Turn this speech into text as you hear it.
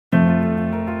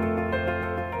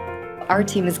Our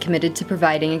team is committed to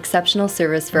providing exceptional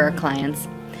service for our clients.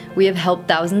 We have helped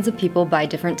thousands of people buy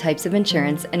different types of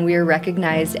insurance, and we are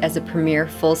recognized as a premier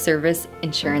full-service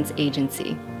insurance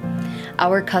agency.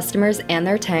 Our customers and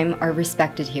their time are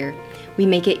respected here. We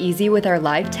make it easy with our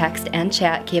live text and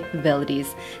chat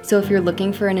capabilities, so if you're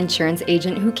looking for an insurance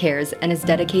agent who cares and is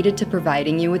dedicated to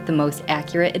providing you with the most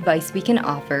accurate advice we can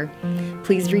offer,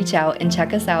 please reach out and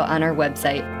check us out on our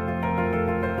website.